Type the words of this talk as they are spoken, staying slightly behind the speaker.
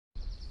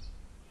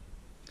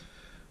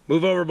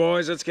Move over,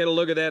 boys. Let's get a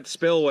look at that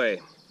spillway.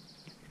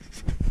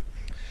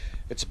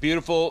 It's a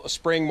beautiful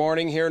spring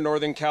morning here in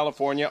Northern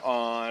California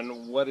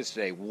on, what is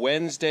today?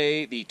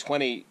 Wednesday, the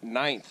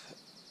 29th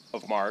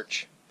of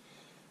March.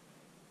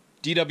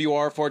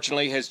 DWR,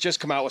 fortunately, has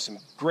just come out with some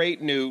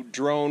great new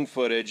drone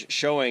footage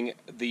showing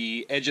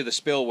the edge of the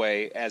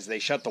spillway as they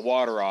shut the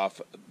water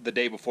off the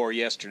day before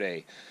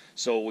yesterday.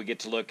 So we get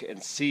to look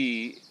and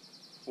see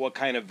what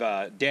kind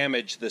of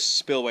damage the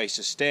spillway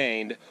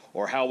sustained,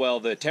 or how well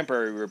the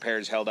temporary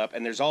repairs held up.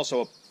 And there's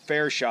also a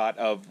fair shot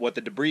of what the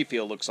debris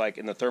field looks like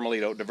in the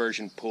Thermalito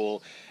diversion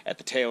pool at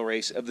the tail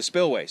race of the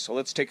spillway. So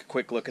let's take a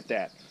quick look at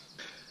that.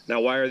 Now,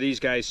 why are these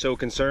guys so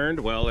concerned?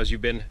 Well, if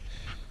you've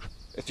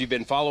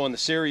been following the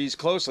series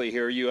closely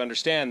here, you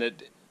understand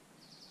that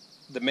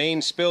the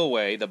main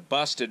spillway, the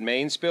busted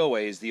main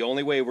spillway, is the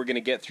only way we're going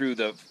to get through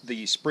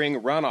the spring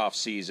runoff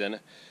season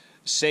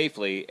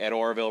safely at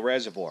Oroville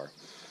Reservoir.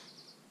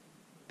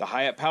 The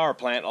Hyatt power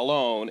plant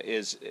alone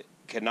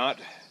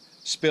cannot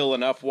spill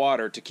enough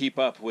water to keep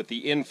up with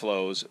the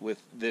inflows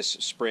with this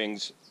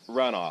spring's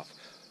runoff.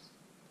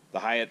 The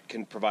Hyatt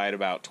can provide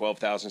about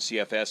 12,000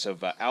 CFS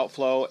of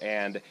outflow,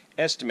 and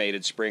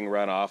estimated spring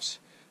runoffs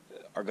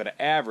are going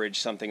to average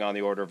something on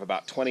the order of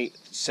about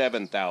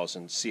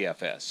 27,000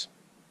 CFS.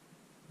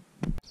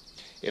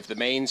 If the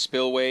main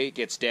spillway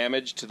gets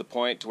damaged to the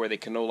point to where they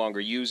can no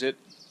longer use it,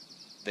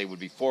 they would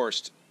be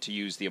forced to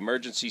use the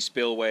emergency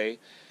spillway,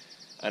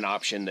 an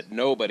option that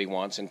nobody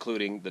wants,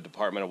 including the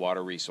Department of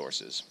Water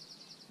Resources.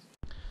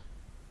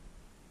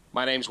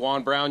 My name's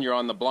Juan Brown. You're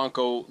on the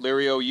Blanco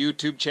Lirio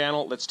YouTube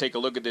channel. Let's take a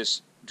look at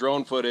this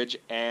drone footage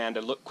and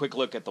a quick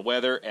look at the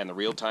weather and the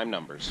real-time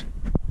numbers.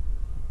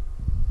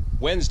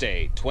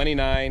 Wednesday,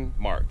 29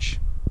 March.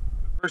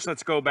 First,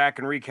 let's go back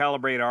and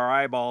recalibrate our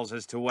eyeballs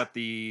as to what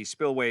the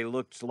spillway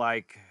looked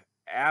like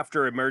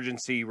after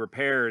emergency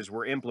repairs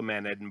were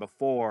implemented and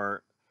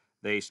before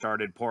they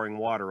started pouring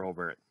water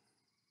over it.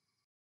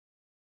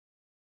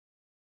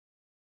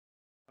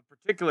 Of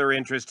particular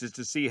interest is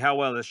to see how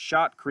well the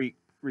shotcrete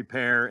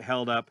repair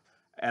held up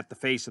at the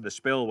face of the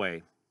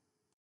spillway.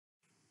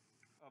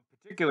 Of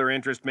particular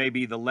interest may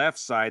be the left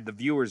side, the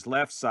viewer's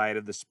left side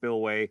of the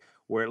spillway,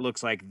 where it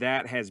looks like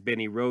that has been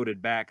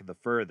eroded back the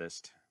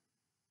furthest.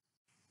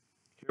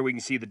 Here we can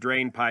see the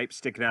drain pipe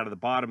sticking out of the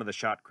bottom of the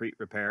shotcrete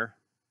repair.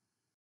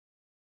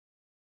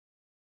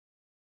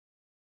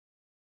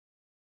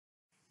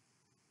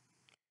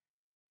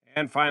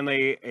 And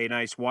finally, a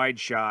nice wide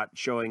shot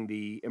showing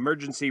the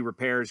emergency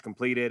repairs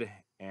completed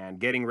and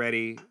getting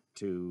ready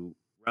to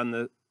run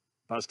the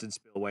busted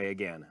spillway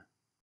again.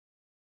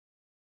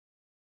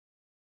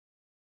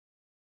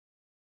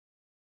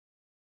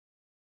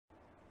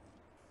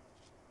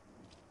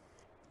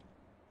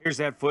 Here's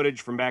that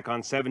footage from back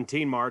on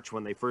 17 March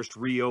when they first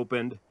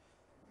reopened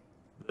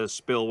the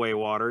spillway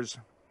waters.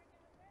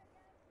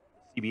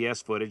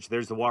 CBS footage.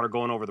 There's the water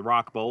going over the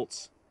rock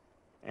bolts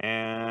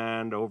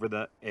and over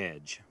the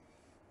edge.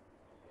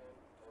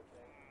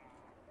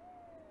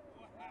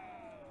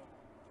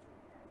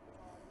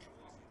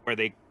 Where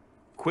they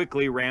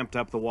quickly ramped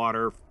up the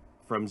water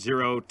from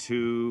 0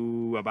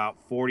 to about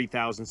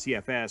 40,000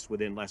 CFS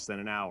within less than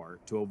an hour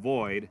to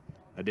avoid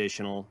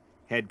additional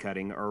head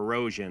cutting or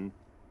erosion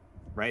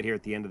right here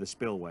at the end of the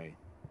spillway.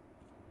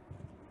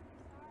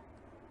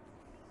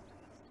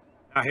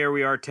 Now here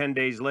we are 10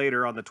 days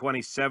later on the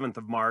 27th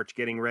of March,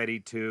 getting ready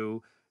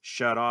to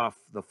shut off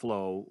the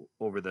flow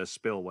over the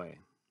spillway.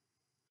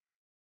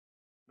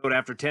 Note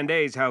after 10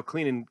 days how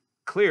clean and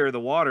clear the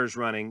water's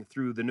running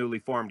through the newly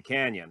formed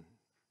canyon.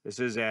 This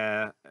is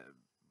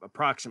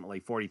approximately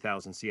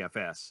 40,000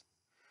 CFS.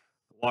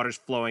 The water's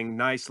flowing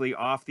nicely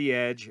off the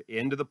edge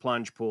into the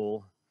plunge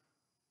pool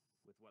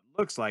with what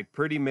looks like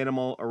pretty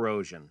minimal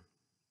erosion.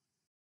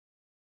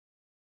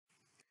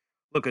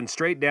 Looking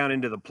straight down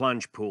into the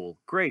plunge pool.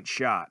 Great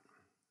shot.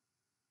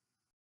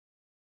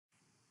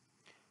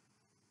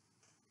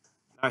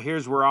 Now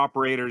here's where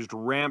operators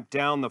ramp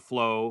down the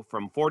flow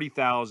from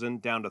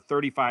 40,000 down to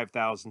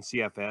 35,000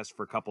 CFS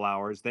for a couple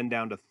hours, then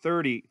down to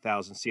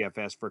 30,000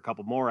 CFS for a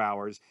couple more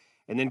hours,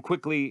 and then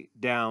quickly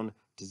down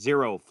to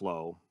zero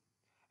flow.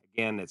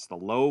 Again, it's the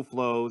low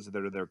flows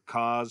that are their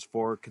cause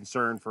for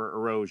concern for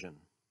erosion.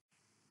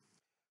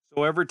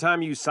 So every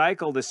time you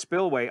cycle the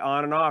spillway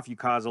on and off, you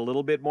cause a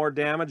little bit more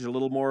damage, a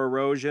little more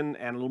erosion,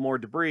 and a little more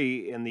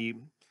debris in the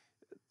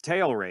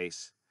tail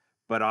race.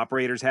 But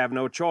operators have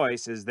no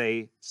choice as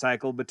they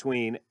cycle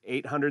between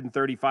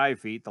 835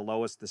 feet, the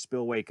lowest the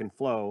spillway can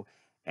flow,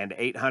 and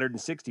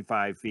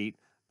 865 feet,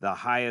 the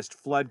highest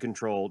flood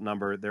control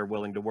number they're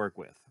willing to work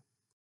with.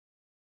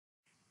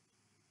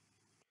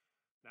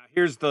 Now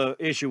here's the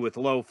issue with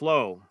low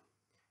flow.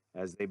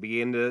 As they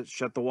begin to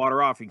shut the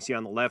water off, you can see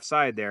on the left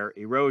side there,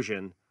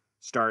 erosion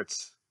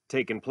starts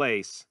taking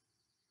place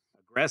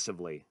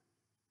aggressively.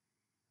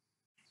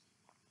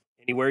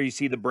 Anywhere you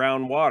see the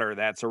brown water,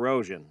 that's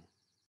erosion.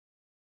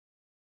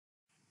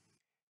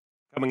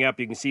 Coming up,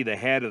 you can see the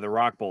head of the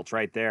rock bolts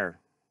right there.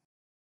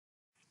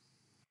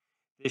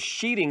 This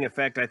sheeting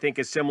effect, I think,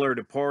 is similar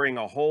to pouring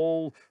a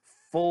whole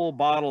full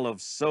bottle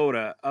of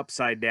soda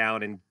upside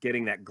down and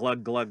getting that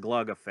glug, glug,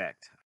 glug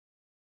effect.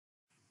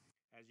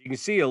 As you can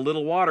see, a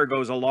little water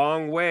goes a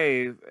long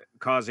way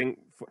causing,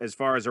 as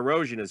far as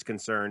erosion is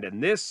concerned,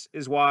 and this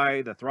is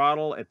why the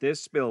throttle at this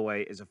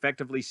spillway is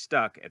effectively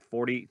stuck at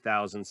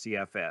 40,000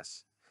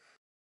 CFS.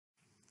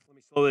 Let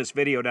me slow this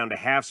video down to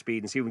half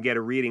speed and see if we can get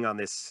a reading on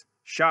this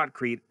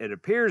shotcrete. It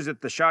appears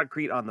that the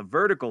shotcrete on the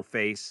vertical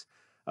face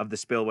of the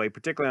spillway,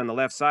 particularly on the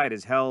left side,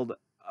 is held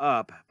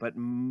up, but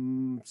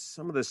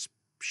some of the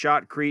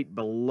shotcrete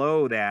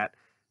below that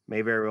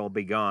may very well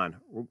be gone.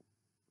 We'll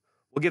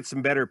get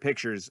some better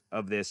pictures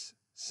of this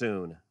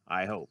soon,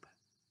 I hope.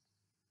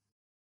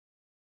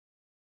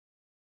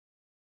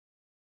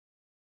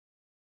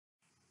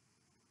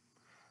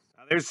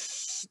 Now,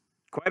 there's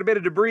quite a bit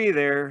of debris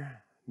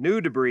there, new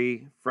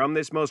debris from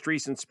this most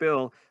recent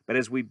spill, but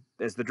as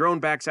the drone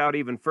backs out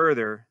even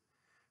further,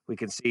 we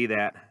can see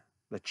that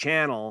the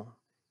channel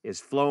is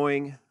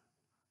flowing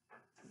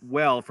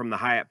well from the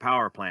Hyatt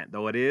power plant,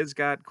 though it is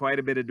got quite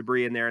a bit of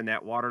debris in there, and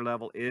that water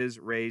level is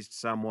raised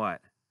somewhat.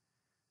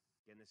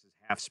 Again, this is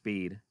half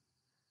speed.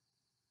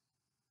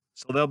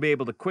 So they'll be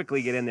able to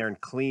quickly get in there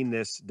and clean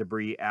this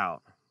debris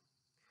out.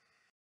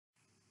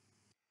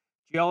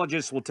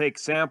 Geologists will take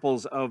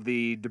samples of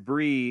the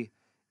debris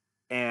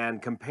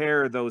and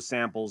compare those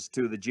samples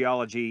to the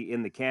geology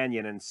in the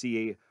canyon and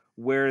see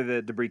where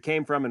the debris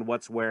came from and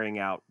what's wearing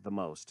out the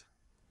most.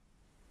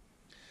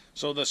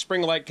 So the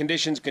spring-like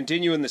conditions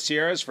continue in the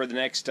Sierras for the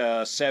next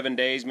 7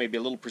 days, maybe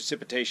a little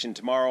precipitation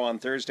tomorrow on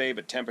Thursday,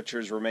 but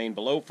temperatures remain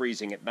below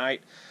freezing at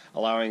night,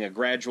 allowing a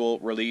gradual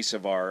release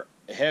of our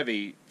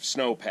heavy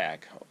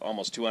snowpack,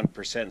 almost 200%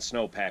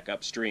 snowpack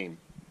upstream.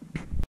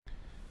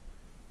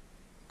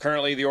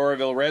 Currently, the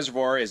Oroville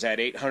Reservoir is at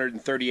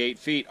 838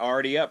 feet,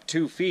 already up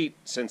 2 feet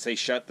since they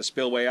shut the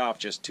spillway off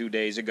just 2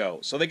 days ago.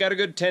 So they got a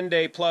good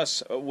 10-day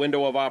plus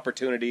window of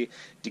opportunity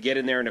to get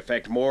in there and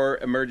effect more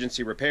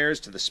emergency repairs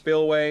to the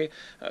spillway,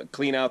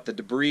 clean out the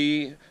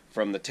debris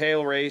from the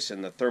tail race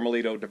and the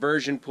Thermalito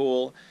diversion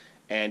pool,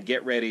 and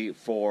get ready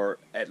for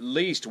at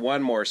least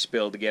one more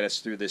spill to get us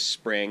through this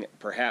spring,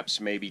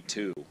 perhaps maybe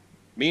two.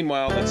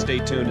 Meanwhile, let's stay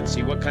tuned and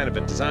see what kind of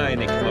a design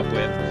they come up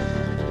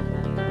with.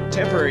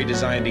 Temporary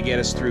design to get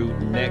us through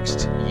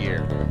next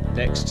year,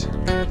 next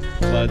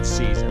flood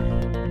season.